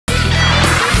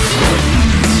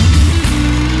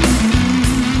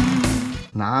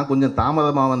நான் கொஞ்சம்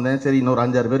தாமதமாக வந்தேன். சரி இன்னொரு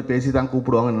 5-6 பேர் பேசி தான்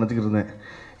கூப்பிடுவாங்கன்னு நினச்சிக்கிட்டு இருந்தேன்.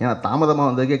 ஏன்னா தாமதமாக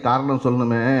வந்ததுக்கே காரணம்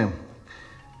சொல்லணுமே.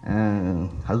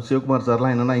 அது சிவகுமார்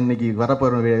சார்லாம் என்னென்னா இன்றைக்கி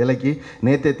வரப்போகிற வேலைக்கு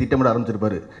நேற்றே திட்டமிட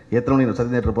ஆரம்பிச்சிருப்பார். எத்தனை மணிக்கு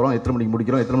சதி நேற்று போகிறோம், எத்தனை மணிக்கு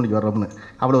முடிக்கிறோம், எத்தனை மணிக்கு வர்றோம்னு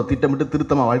அவ்வளோ திட்டமிட்டு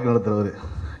திருத்தமாக வாழ்க்கை நடத்துகிறவர்.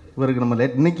 இவருக்கு நம்ம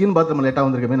இன்றைக்கின்னு பார்த்து நம்ம லேட்டாக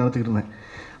வந்திருக்கமே நினச்சிக்கிட்டு இருந்தேன்.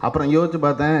 அப்புறம் யோசிச்சு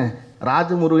பார்த்தேன்,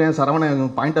 ராஜு முருகன்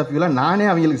சரவணன் பாயிண்ட் ஆஃப் வியூவில் நானே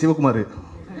அவங்களுக்கு சிவகுமார்,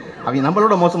 அவங்க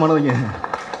நம்மளோட மோசமானவங்க.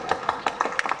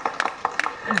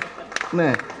 என்ன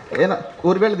ஏன்னா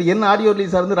ஒருவேளை இது என்ன ஆடியோ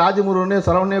ரிலீஸாக இருந்து ராஜு முருகனே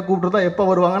சரவணையை கூப்பிட்டு தான் எப்போ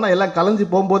வருவாங்கன்னா எல்லாம் கலைஞ்சி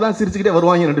போகும்போது தான் சிரிச்சுக்கிட்டே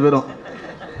வருவாங்க 2 பேரும்.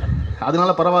 அதனால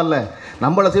பரவாயில்ல,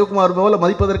 நம்மளை சிவகுமார் போல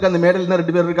மதிப்பதற்கு அந்த மேடையில் இன்னும்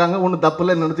 2 பேர் இருக்காங்க, ஒன்றும் தப்பு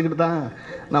இல்லைன்னு நினச்சிக்கிட்டு தான்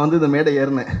நான் வந்து இந்த மேடை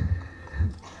ஏறினேன்.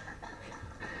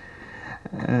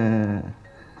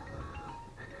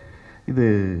 இது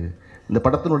இந்த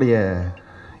படத்தினுடைய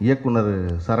இயக்குனர்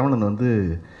சரவணன் வந்து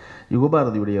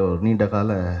யுகபாரதியுடைய ஒரு நீண்ட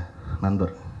கால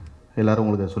நண்பர். எல்லோரும்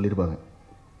உங்களுக்கு சொல்லியிருப்பாங்க.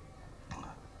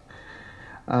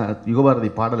 யுகபாரதி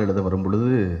பாடல் எழுத வரும் பொழுது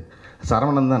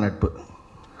சரவணன் தான் நட்பு.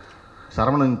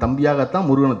 சரவணன் தம்பியாகத்தான்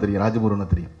முருகனை தெரியும், ராஜமுருகனை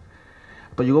தெரியும்.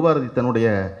 இப்போ யுகபாரதி தன்னுடைய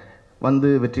வந்து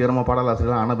வெற்றிகரமாக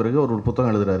பாடலாசிரியர் ஆன பிறகு ஒரு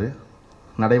புத்தகம் எழுதுகிறாரு,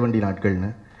 நடைவண்டி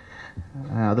நாட்கள்னு.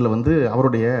 அதில் வந்து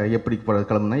அவருடைய எப்படி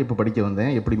கிளம்புனேன், இப்போ படிக்க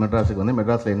வந்தேன், எப்படி மெட்ராஸுக்கு வந்தேன்,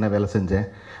 மெட்ராஸில் என்ன வேலை செஞ்சேன்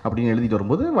அப்படின்னு எழுதிட்டு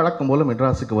வரும்போது வழக்கம் போல்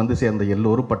மெட்ராஸுக்கு வந்து சேர்ந்த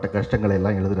எல்லோரும் பட்ட கஷ்டங்களை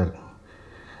எல்லாம் எழுதுகிறாரு.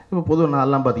 இப்போ பொதுவாக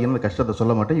நான்லாம் பார்த்தீங்கன்னா இந்த கஷ்டத்தை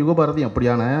சொல்ல மாட்டேன். யுகபாரதி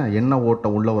அப்படியான எண்ண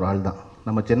ஓட்டம் உள்ள ஒரு ஆள் தான்.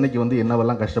 நம்ம சென்னைக்கு வந்து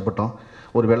என்னவெல்லாம் கஷ்டப்பட்டோம்,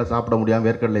 ஒரு வேளை சாப்பிட முடியாமல்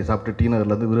வேர்க்கடலை சாப்பிட்டு டி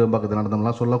நகர்லேருந்து விருகம்பாக்கத்தில்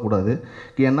நடந்தோம்லாம் சொல்லக்கூடாது.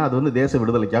 ஏன்னா அது வந்து தேச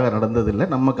விடுதலைக்காக நடந்ததில்லை,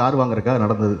 நம்ம கார் வாங்குறதுக்காக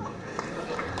நடந்தது,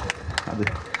 அது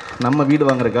நம்ம வீடு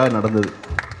வாங்குறதுக்காக நடந்தது.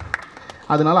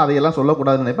 அதனால் அதையெல்லாம்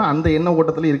சொல்லக்கூடாதுன்னு நினைப்பேன். அந்த எண்ண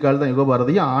ஓட்டத்தில் இருக்காள் தான்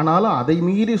யுகபாரதி. ஆனாலும் அதை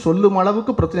மீறி சொல்லும்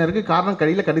அளவுக்கு பிரச்சனை இருக்குது. காரணம்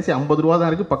கையில் கடைசி 50 ரூபா தான்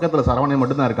இருக்குது, பக்கத்தில் சரவணை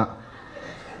மட்டும்தான் இருக்கான்.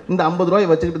 இந்த 50 ரூபாயை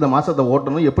வச்சுக்கிட்டு இந்த மாதத்தை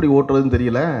ஓட்டணும், எப்படி ஓட்டுறதுன்னு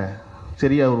தெரியல,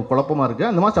 சரியா ஒரு குழப்பமாக இருக்குது.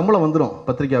 அந்த மாதிரி சம்பளம் வந்துடும்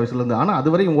பத்திரிக்கை ஆஃபீஸ்லேருந்து. ஆனால்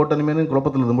அதுவரையும் ஓட்டணுமேனு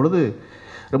குழப்பத்தில் இருக்கும்பொழுது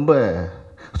ரொம்ப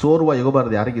சோர்வாக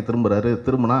யுகபாரதி அறைக்கு திரும்புகிறாரு.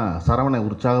 திரும்பினா சரவணை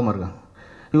உற்சாகமாக இருக்கான்.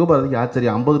 யுகபாரதிக்கு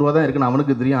ஆச்சரியம், 50 ரூபா தான் இருக்குன்னு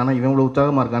அவனுக்கு தெரியும், ஆனால் இவன் இவ்வளோ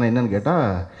உற்சாகமாக இருக்கானே என்னன்னு கேட்டால்,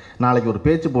 நாளைக்கு ஒரு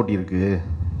பேச்சு போட்டி இருக்குது,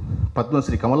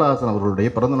 பத்மஸ்ரீ கமலஹாசன் அவர்களுடைய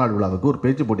பிறந்தநாள் விழாவுக்கு ஒரு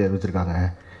பேச்சு போட்டி அறிவிச்சிருக்காங்க.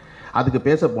 அதுக்கு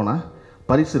பேச போனால்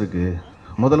பரிசு இருக்குது.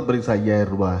 முதல் பரிசு 5000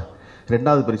 ரூபா,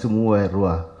 2வது பரிசு 3000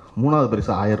 ரூபா, 3வது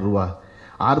பரிசு 1000 ரூபா,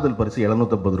 ஆறுதல் பரிசு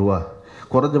 750 ரூபா,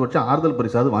 குறைஞ்சபட்சம் ஆறுதல்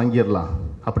பரிசாவது வாங்கிடலாம்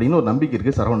அப்படின்னு ஒரு நம்பிக்கை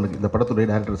இருக்குது சரவணனுக்கு, இந்த படத்துடைய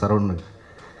டைரக்டர் சரவணனுக்கு.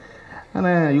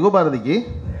 ஆனால் யுகபாரதிக்கு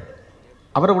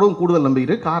அவரை விடவும் கூடுதல்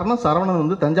நம்பிக்கை. காரணம் சரவணன்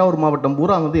வந்து தஞ்சாவூர் மாவட்டம்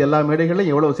பூரா வந்து எல்லா மேடைகளிலும்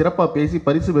எவ்வளோ சிறப்பாக பேசி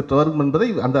பரிசு பெற்றவர் என்பதை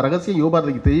அந்த ரகசியம்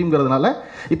யுகபாரதிக்கு தெரியுங்கிறதுனால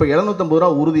இப்போ 750 ரூபா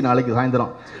உறுதி நாளைக்கு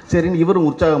சாயந்தரம். சரின்னு இவரும்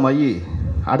உற்சாகமாகி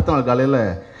அடுத்த நாள் காலையில்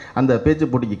அந்த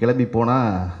பேச்சு போட்டிக்கு கிளம்பி போனால்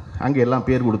அங்கே எல்லாம்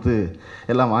பேர் கொடுத்து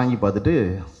எல்லாம் வாங்கி பார்த்துட்டு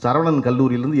சரவணன்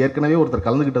கல்லூரியிலேருந்து ஏற்கனவே ஒருத்தர்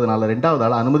கலந்துக்கிட்டதுனால 2வது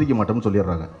ஆளை அனுமதிக்க மாட்டோம்னு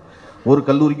சொல்லிடுறாங்க. ஒரு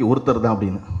கல்லூரிக்கு ஒருத்தர் தான்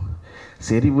அப்படின்னு.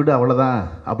 சரி விடு அவ்வளோதான்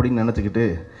அப்படின்னு நினச்சிக்கிட்டு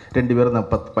 2 பேரும் தான்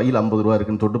பையில் 50 ரூபா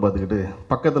இருக்குன்னு தொட்டு பார்த்துக்கிட்டு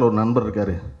பக்கத்தில் ஒரு நண்பர்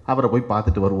இருக்கார், அவரை போய்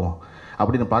பார்த்துட்டு வருவோம்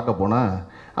அப்படின்னு பார்க்க போனால்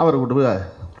அவரை கூட்டு போய்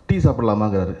டீ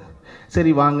சாப்பிட்லாமாங்கிறாரு.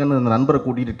 சரி வாங்கன்னு அந்த நண்பரை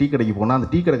கூட்டிகிட்டு டீ கடைக்கு போனால் அந்த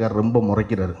டீ கடைக்காரர் ரொம்ப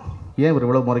முறைக்கிறாரு. ஏன் இவர்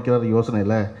இவ்வளோ முறைக்கிறாரு யோசனை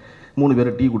இல்லை. 3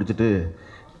 பேர் டீ குடிச்சிட்டு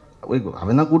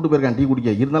அவன் தான் கூப்பிட்டு போயிருக்கான் டீ குடிக்க,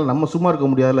 இருந்தாலும் நம்ம சும்மா இருக்க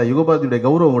முடியாதுல்ல, யுகபாரதியுடைய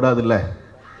கௌரவம் விடாதுல்ல.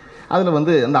 அதில்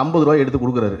வந்து அந்த 50 ரூபாய் எடுத்து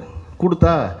கொடுக்குறாரு.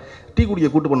 கொடுத்தா டீ குடிக்க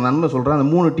கூட்டு போன நன்மை சொல்கிறேன், அந்த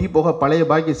 3 டீ போக பழைய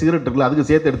பாக்கி சிகரெட் இருக்குல்ல அதுக்கு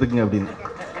சேர்த்து எடுத்துக்கங்க அப்படின்னு.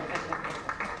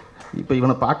 இப்போ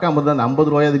இவனை பார்க்காம தான் அந்த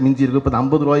 50 ரூபாய் அது மிஞ்சி இருக்குது. இப்போ அந்த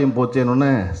 50 ரூபாயும்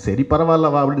போச்சேன்னு சரி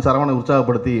பரவாயில்ல வா அப்படின்னு சரவணனை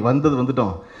உற்சாகப்படுத்தி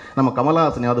வந்துட்டோம், நம்ம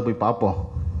கமலஹாசனையாவது போய் பார்ப்போம்.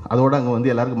 அதோடு அங்கே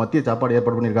வந்து எல்லாருக்கும் மதிய சாப்பாடு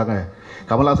ஏற்பாடு பண்ணியிருக்காங்க.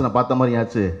 கமலஹாசனை பார்த்த மாதிரியும்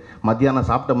ஆச்சு, மத்தியானம்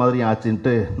சாப்பிட்ட மாதிரியும்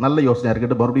ஆச்சுன்ட்டு நல்ல யோசனையாக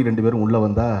இருக்கட்டும். மறுபடியும் 2 பேரும் உள்ளே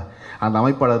வந்தால் அந்த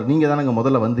அமைப்பாளர் நீங்கள் தானே அங்கே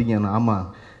முதல்ல வந்தீங்கன்னு. ஆமாம்,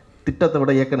 திட்டத்தை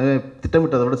விட ஏற்கனவே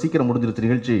திட்டமிட்டதை விட சீக்கிரம் முடிஞ்சிருச்சு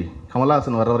நிகழ்ச்சி,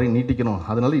 கமலஹாசன் வர வரையும் நீட்டிக்கணும்,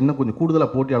 அதனால இன்னும் கொஞ்சம் கூடுதலாக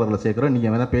போட்டியாளர்களை சேர்க்குறோம்,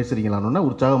 நீங்கள் வேணால் பேசுகிறீங்களான்னு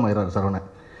உற்சாகமாயிறாரு சரவணன்.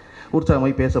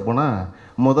 உற்சாகமாகி பேச போனால்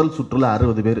முதல் சுற்றில்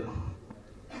 60 பேர்.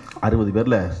 60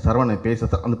 பேரில் சரவணன் பேச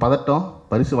அந்த பதட்டம்,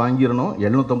 பரிசு வாங்கிடணும்,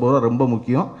 750 ரூபா ரொம்ப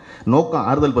முக்கியம், நோக்கம்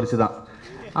ஆறுதல் பரிசு தான்.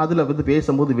 அதில் வந்து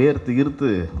பேசும்போது வேர்த்து இருத்து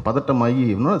பதட்டமாகி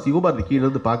இன்னும் யுகபாரதி கீழே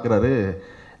இருந்து பார்க்குறாரு.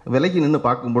 விலகி நின்று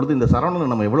பார்க்கும்பொழுது இந்த சரவணனை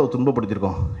நம்ம எவ்வளோ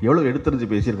துன்பப்படுத்தியிருக்கோம், எவ்வளோ எடுத்துரிஞ்சு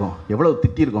பேசியிருக்கோம், எவ்வளோ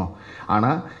திட்டியிருக்கோம்.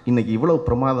 ஆனால் இன்றைக்கி இவ்வளோ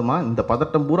பிரமாதமாக இந்த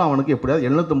பதட்டம் பூரா அவனுக்கு எப்படியாவது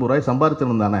 750 ரூபாய்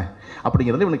சம்பாதிச்சிருந்தானே தானே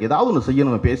அப்படிங்கிறத இவனுக்கு ஏதாவது ஒன்று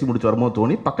செய்யணும் பேசி முடிச்சு வரும்போது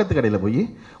தோணி பக்கத்து கடையில் போய்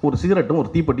ஒரு சிகரெட்டும்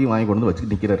ஒரு தீப்பெட்டியும் வாங்கி கொண்டு வந்து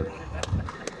வச்சுட்டு நிற்கிறாரு.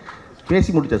 பேசி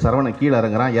முடித்த சரவணன் கீழே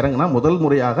இறங்கினா முதல்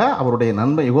முறையாக அவருடைய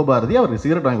நண்பன் யுகபாரதி அவருக்கு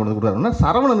சிகரெட் வாங்கி கொண்டு கொடுக்குறாருன்னா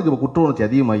சரவணனுக்கு இப்போ குற்ற உணர்ச்சி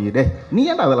அதிகமாகிடே, நீ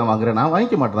ஏன்டா அதெல்லாம் வாங்குறேன், நான்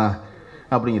வாங்கிக்க மாட்டேன்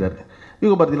அப்படிங்கிறாரு.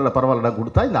 யுகபாரதியோட பரவாயில்லடா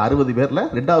கொடுத்தா இந்த 60 பேரில்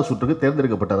 2வது சுற்றுக்கு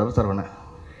தேர்ந்தெடுக்கப்பட்டார் சரவணன்.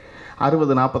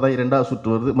 60-40 2வது சுற்று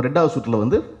வருது. 2வது சுற்றில்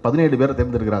வந்து 17 பேரை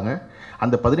தேர்ந்தெடுக்கிறாங்க.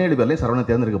 அந்த 17 பேர்லையும் சரவணன்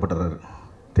தேர்ந்தெடுக்கப்பட்டார்.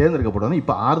 தேர்ந்தெடுக்கப்படணும்.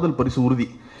 இப்போ ஆறுதல் பரிசு உறுதி.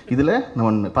 இதில்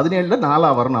நம்ம 17ல்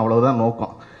 4 வரணும், அவ்வளவுதான்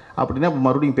நோக்கம். அப்படின்னா இப்போ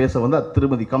மறுபடியும் பேச வந்து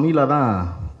திருமதி கமீலா தான்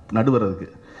நடுவர். அதுக்கு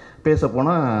பேச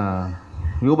போனால்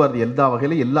யுகபாரதி எல்லா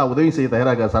வகையிலும் எல்லா உதவியும் செய்ய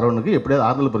தயாராக சரவணனுக்கு எப்படியாவது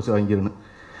ஆறுதல் பரிசு வாங்கிடணும்.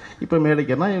 இப்போ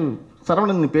மேடைக்குன்னா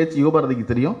சரவணன் பேச்சு யுகபாரதிக்கு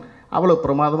தெரியும், அவ்வளோ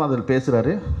பிரமாதமாக அதில்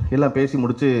பேசுகிறாரு. எல்லாம் பேசி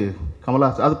முடித்து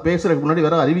கமலஹாசன் அது பேசுகிறதுக்கு முன்னாடி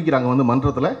வேறு அறிவிக்கிறாங்க வந்து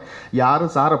மன்றத்தில்,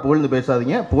 யாரும் சாரை புகழ்ந்து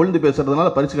பேசாதீங்க, புகழ்ந்து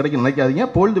பேசுகிறதுனால பரிசு கிடைக்க நினைக்காதீங்க,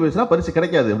 புகழ்ந்து பேசினா பரிசு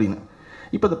கிடைக்காது அப்படின்னு.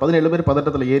 இப்போ இந்த 17 பேர்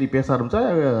பதட்டத்தில் ஏறி பேச ஆரம்பித்தா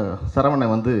சரவணை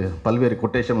வந்து பல்வேறு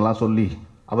கொட்டேஷன்லாம் சொல்லி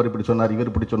அவர் இப்படி சொன்னார், இவர்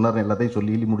இப்படி சொன்னார்னு எல்லாத்தையும்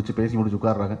சொல்லி முடித்து பேசி முடிச்சு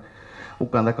உட்காடுறாங்க.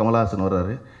 உட்காந்தா கமலஹாசன்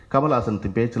வர்றாரு. கமலஹாசன்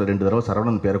பேச்சில் 2 தடவை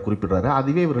சரவணன் பேரை குறிப்பிடுறாரு.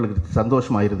 அதுவே இவர்களுக்கு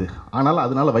சந்தோஷமாயிருது. ஆனாலும்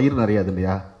அதனால் வயிறு நிறையாது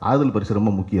இல்லையா? ஆறுதல் பரிசு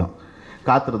ரொம்ப முக்கியம்.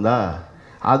 காத்திருந்தா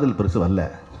ஆறுதல் பரிசு வரல,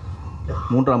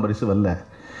 3ஆம் பரிசு வரல,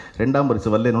 2ஆம் பரிசு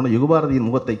வரலன்னு யுகபாரதியின்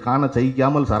முகத்தை காண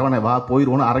சகிக்காமல் சரவணை வா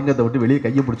போயிடுவோன்னு அரங்கத்தை விட்டு வெளியே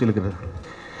கையை பிடிச்சி இழுக்கிறார்.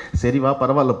 சரி வா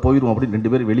பரவாயில்ல போயிடுவோம் அப்படின்னு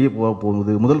 2 பேர் வெளியே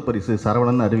போகுது. முதல் பரிசு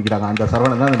சரவணன் அறிவிக்கிறாங்க. அந்த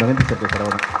சரவணன் தான் அந்த மெஹந்தி சர்க்கஸ்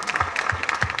சரவணன்.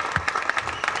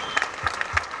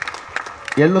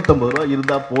 750 ரூபா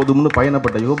இருந்தால் போதும்னு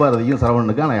பயணப்பட்ட யுகபாரதியும்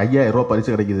சரவணனுக்கு ஆனால் 5000 ரூபா பரிசு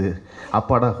கிடைக்குது.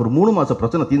 அப்பாடா ஒரு 3 மாத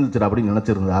பிரச்சனை தீர்ந்துச்சுடா அப்படின்னு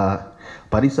நினச்சிருந்தா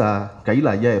பரிசா கையில்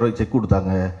 5000 ரூபாய் செக்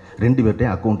கொடுத்தாங்க. 2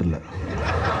 பேர்ட்டையும் அக்கௌண்ட் இல்லை.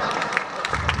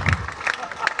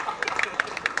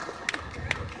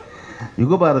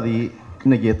 யுகபாரதி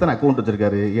இன்னைக்கு எத்தனை அக்கௌண்ட்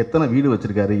வச்சுருக்காரு, எத்தனை வீடு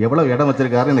வச்சுருக்காரு, எவ்வளோ இடம்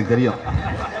வச்சுருக்காருன்னு எனக்கு தெரியும்.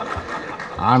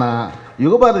 ஆனால்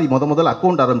யுகபாரதி முதல்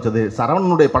அக்கௌண்ட் ஆரம்பித்தது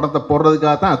சரவணனுடைய படத்தை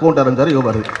போடுறதுக்காக தான் அக்கௌண்ட் ஆரம்பித்தார்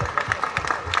யுகபாரதி.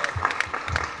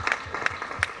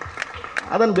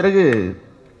 அதன் பிறகு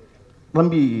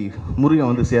தம்பி முருகன்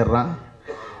வந்து சேர்றான்.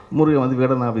 முருகன் வந்து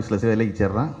வேடன் ஆஃபீஸில் வேலைக்கு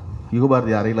சேர்றான்.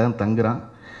 யுகபாரதி அறையில் தான் தங்குறான்.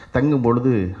 தங்கும்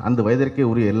பொழுது அந்த வயதிற்கே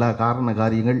உரிய எல்லா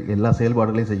காரியங்கள் எல்லா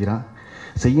செயல்பாடுகளையும் செய்கிறான்.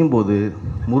 செய்யும்போது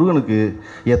முருகனுக்கு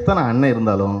எத்தனை அண்ணன்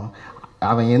இருந்தாலும்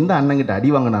அவன் எந்த அண்ணங்கிட்ட அடி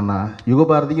வாங்கினான்னா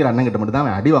யுகபாரதிங்கிற அண்ணங்கிட்ட மட்டும்தான்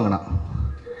அவன் அடி வாங்கினான்.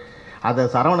 அதை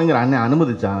சரவணங்கிற அண்ணன்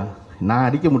அனுமதிச்சான். நான்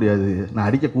அடிக்க முடியாது, நான்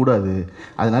அடிக்கக்கூடாது,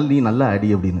 அதனால் நீ நல்லா அடி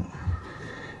அப்படின்னு.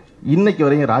 இன்னைக்கு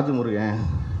வரையும் ராஜு முருகன்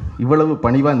இவ்வளவு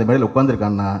பணிவாக இந்த மேடையில்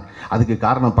உட்காந்துருக்கான்னா அதுக்கு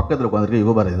காரணம் பக்கத்தில் உட்காந்துருக்க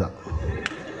யுகபாரதி தான்.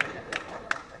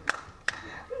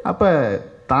 அப்போ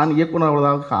தான்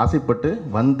இயக்குனராக ஆசைப்பட்டு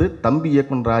வந்து தம்பி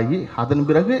இயக்குனராகி அதன்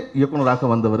பிறகு இயக்குனராக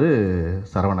வந்தவர்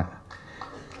சரவணன்.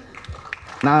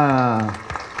 நான்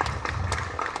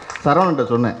சரவணன்ட்ட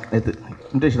சொன்னேன் நேற்று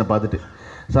இன்டர்வியூஷனை பார்த்துட்டு,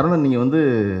 சரவணன் நீங்கள் வந்து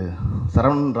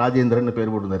சரவணன் ராஜேந்திரன்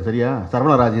பேர் போட்டிருந்தார், சரியா?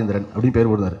 சரவண ராஜேந்திரன் அப்படின்னு பேர்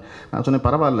போட்டிருந்தார். நான் சொன்னேன்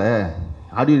பரவாயில்ல,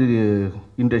 ஆடியோ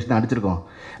இன்டர்வியூஷன் அடிச்சிருக்கோம்,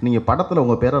 நீங்கள் படத்தில்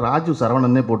உங்கள் பேரை ராஜு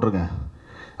சரவணன்னே போட்டிருங்க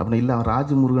அப்படின்னு. இல்லை அவன்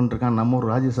ராஜு முருகன் இருக்கான், நம்ம ஒரு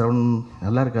ராஜு சரவணன்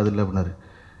நல்லா இருக்காது இல்லை அப்படின்னாரு.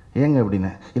 ஏங்க அப்படின்னு.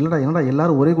 இல்லைடா என்னடா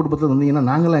எல்லாரும் ஒரே குடும்பத்தில் வந்தீங்கன்னா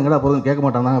நாங்களாம் எங்கடா போகிறதுன்னு கேட்க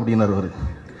மாட்டானா அப்படின்னாரு அவர்.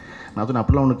 நான் சொன்னேன்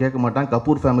அப்படிலாம் ஒன்று கேட்க மாட்டான்,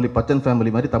 கபூர் ஃபேமிலி பச்சன்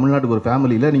ஃபேமிலி மாதிரி தமிழ்நாட்டுக்கு ஒரு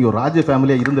ஃபேமிலியில் நீங்கள் ஒரு ராஜு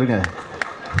ஃபேமிலியாக இருந்துருங்க.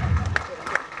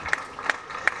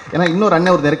 ஏன்னா இன்னொரு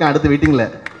அண்ணன் ஒரு இருக்கான் அடுத்த வெயிட்டிங்கில்.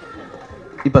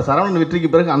 இப்போ சரவணன்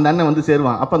வெற்றிக்கு பிறகு அந்த அண்ணன் வந்து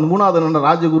சேருவான். அப்போ அந்த 3வது அண்ணன்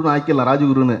ராஜகுருன்னு ஆக்கிடலாம்,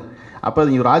 ராஜகுருன்னு. அப்போ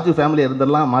நீங்கள் ராஜு ஃபேமிலியாக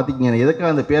இருந்தெல்லாம் மாற்றிக்கிங்க.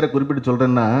 எதுக்காக அந்த பேரை குறிப்பிட்டு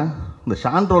சொல்கிறேன்னா, இந்த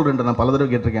ஷான் ரோல்டன் நான் பல தடவை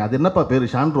கேட்டிருக்கேன், அது என்னப்பா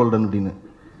பேர் ஷான் ரோல்டன் அப்படின்னு.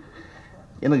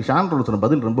 எனக்கு ஷான் ரோல்டன் சொன்ன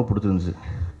பதில் ரொம்ப பிடிச்சிருந்துச்சு.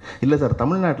 இல்லை சார்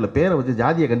தமிழ்நாட்டில் பேரை வச்சு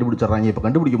ஜாதியை கண்டுபிடிச்சிட்றாங்க, இப்போ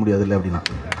கண்டுபிடிக்க முடியாது இல்லை அப்படின்னா.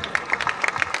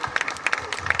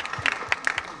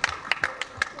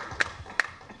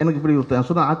 எனக்கு இப்படி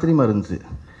சொன்ன ஆச்சரியமாக இருந்துச்சு.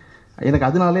 எனக்கு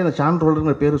அதனாலே நான் ஷான்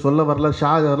ரோல்டர்னு பேர் சொல்ல வரல, ஷா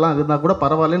வரலாம் இருந்தால் கூட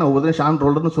பரவாயில்ல, நான் ஒவ்வொரு ஷான்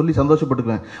ரோல்டர்னு சொல்லி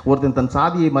சந்தோஷப்பட்டுக்குவேன். ஒருத்தன் தன்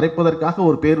சாதியை மறைப்பதற்காக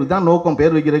ஒரு பேர் தான் நோக்கம்,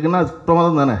 பேர் வைக்கிறதுக்குன்னா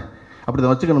பிரமாதம் தானே, அப்படி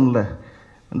தான் வச்சுக்கணும்ல.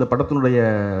 இந்த படத்தினுடைய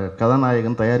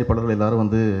கதாநாயகன் தயாரிப்பாளர்கள் எல்லோரும்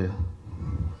வந்து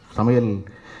சமையல்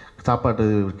சாப்பாட்டு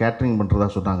கேட்ரிங் பண்ணுறதா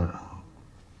சொன்னாங்க.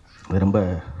 அது ரொம்ப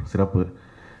சிறப்பு.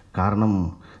 காரணம்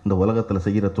இந்த உலகத்தில்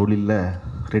செய்கிற தொழிலில்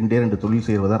 2 தொழில்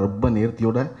செய்கிறதான் ரொம்ப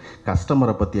நேர்த்தியோட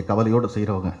கஸ்டமரை பற்றிய கவலையோடு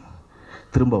செய்கிறவங்க,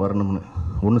 திரும்ப வரணும்னு.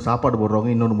 ஒன்று சாப்பாடு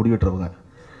போடுறவங்க, இன்னொன்று முடி வெட்டுறவங்க.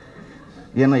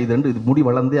 ஏன்னா இது முடி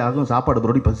வளர்ந்தே ஆகும், சாப்பாடு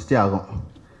போடுறோடி பசிச்சே ஆகும்.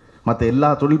 மற்ற எல்லா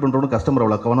தொழில் பண்ணுறவனும் கஸ்டமர்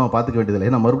அவ்வளோ கவனம் பார்த்துக்க வேண்டியதில்லை.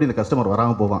 ஏன்னா மறுபடியும் இந்த கஸ்டமர்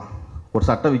வராமல் போவான். ஒரு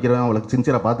சட்டை விற்கிறவன் அவளுக்கு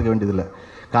சின்சியராக பார்த்துக்க வேண்டியதில்லை.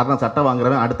 காரணம் சட்டை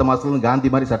வாங்குறவன் அடுத்த மாதத்துலேருந்து காந்தி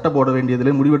மாதிரி சட்டை போட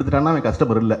வேண்டியதில்லை, முடிவெடுத்துட்டான்னா அவன்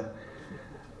கஸ்டமர் இல்லை.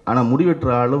 ஆனால் முடிவெட்டுற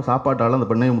ஆளும் சாப்பாட்டு ஆளும் அதை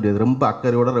பண்ணவே முடியாது. ரொம்ப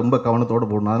அக்கறையோட ரொம்ப கவனத்தோடு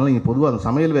போடணும். அதனால் நீங்கள் பொதுவாக அந்த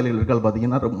சமையல் வேலைகள் இருக்கால்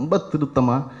பார்த்தீங்கன்னா ரொம்ப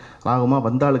திருத்தமாக ஆகமாக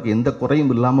வந்தாளுக்கு எந்த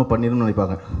குறையும் இல்லாமல் பண்ணிடணும்னு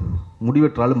நினைப்பாங்க.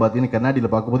 முடிவெட்டுறாலும் பார்த்தீங்கன்னா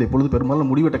கண்ணாடியில் பார்க்கும்போது எப்பொழுது பெரும்பாலும்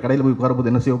முடிவெட்ட கடையில் போய்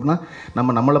உட்காரும்போது என்ன செய்வோம்னா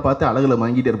நம்மளை பார்த்து அழகில்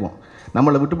வாங்கிட்டே இருப்போம்.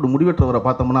 நம்மளை விட்டு இப்படி முடிவெட்டுறவரை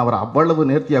பார்த்தோம்னா அவர் அவ்வளவு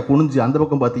நேர்த்தியாக குனிஞ்சு அந்த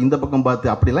பக்கம் பார்த்து இந்த பக்கம் பார்த்து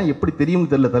அப்படிலாம் எப்படி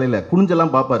தெரியும்னு தெரியல, தலையில்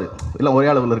குனிஞ்செல்லாம் பார்ப்பார், எல்லாம் ஒரே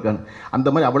அளவில் இருக்கான்னு. அந்த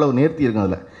மாதிரி அவ்வளவு நேர்த்தி இருக்கும்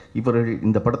அதில். இவர்கள்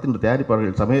இந்த படத்தின்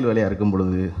தயாரிப்பாளர்கள் சமையல் வேலையாக இருக்கும்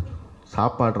பொழுது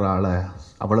சாப்பாடுற ஆளை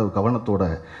அவ்வளவு கவனத்தோட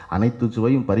அனைத்து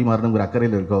சுவையும் பரிமாறணுங்கிற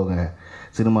அக்கறையில் இருக்கவங்க.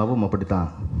 சினிமாவும் அப்படித்தான்,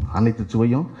 அனைத்து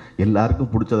சுவையும்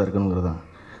எல்லாருக்கும் பிடிச்சதாக இருக்கணுங்கிறது தான்.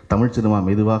 தமிழ் சினிமா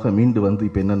மெதுவாக மீண்டு வந்து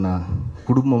இப்போ என்னென்னா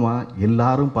குடும்பமாக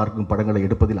எல்லாரும் பார்க்கும் படங்களை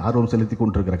எடுப்பதில் ஆர்வம் செலுத்தி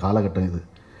கொண்டிருக்கிற காலகட்டம் இது.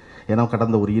 ஏன்னா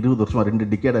கடந்த ஒரு 20 வருஷமாக 2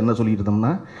 டிக்கேட் என்ன சொல்லிட்டு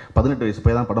இருந்தோம்னா 18 வயசு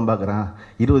பையன் தான் படம் பார்க்குறான்,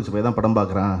 20 வயசு பையன் தான் படம்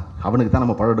பார்க்குறான், அவனுக்கு தான்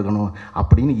நம்ம படம் எடுக்கணும்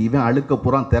அப்படின்னு இவன் அழுக்க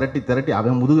பூரா திரட்டி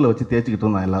அவன் முதுகில் வச்சு தேய்ச்சிக்கிட்டு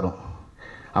இருந்தான் எல்லாரும்.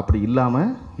 அப்படி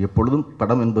இல்லாமல் எப்பொழுதும்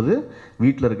படம் என்பது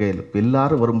வீட்டில் இருக்க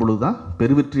எல்லாரும் வரும்பொழுது தான்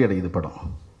பெருவெற்றி அடையுது படம்.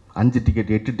 5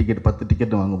 டிக்கெட் 8 டிக்கெட் 10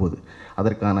 டிக்கெட் வாங்கும்போது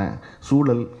அதற்கான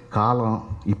சூழல் காலம்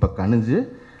இப்போ கணிஞ்சு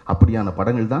அப்படியான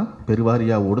படங்கள் தான்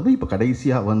பெருவாரியாக ஓடுது. இப்போ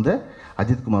கடைசியாக வந்த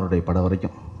அஜித்குமாரோடைய படம்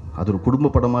வரைக்கும் அது ஒரு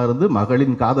குடும்ப படமாக இருந்து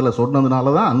மகளின் காதலை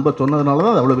சொன்னதுனால தான், அன்பை சொன்னதுனால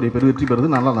தான் அது அவ்வளோ பெரிய பெருவெற்றி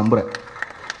பெறுது நான் நம்புகிறேன்.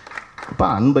 இப்போ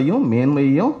அன்பையும்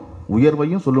மேன்மையையும்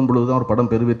உயர்வையும் சொல்லும் பொழுது தான் ஒரு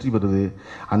படம் பெருவெற்றி பெறுது.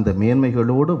 அந்த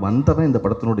மேன்மைகளோடு வந்தவன் இந்த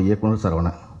படத்தினுடைய இயக்குனர்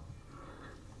சரவணன்.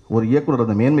 ஒரு இயக்குனர்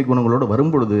அந்த மேன்மை குணங்களோடு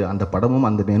வரும்பொழுது அந்த படமும்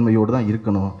அந்த மேன்மையோடு தான்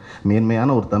இருக்கணும்.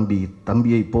 மேன்மையான ஒரு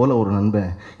தம்பியை போல ஒரு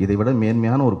நண்பன், இதை விட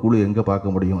மேன்மையான ஒரு குழு எங்கே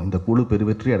பார்க்க முடியும்? இந்த குழு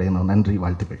பெருவெற்றி அடையணும். நன்றி,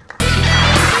 வாழ்த்துக்கள்.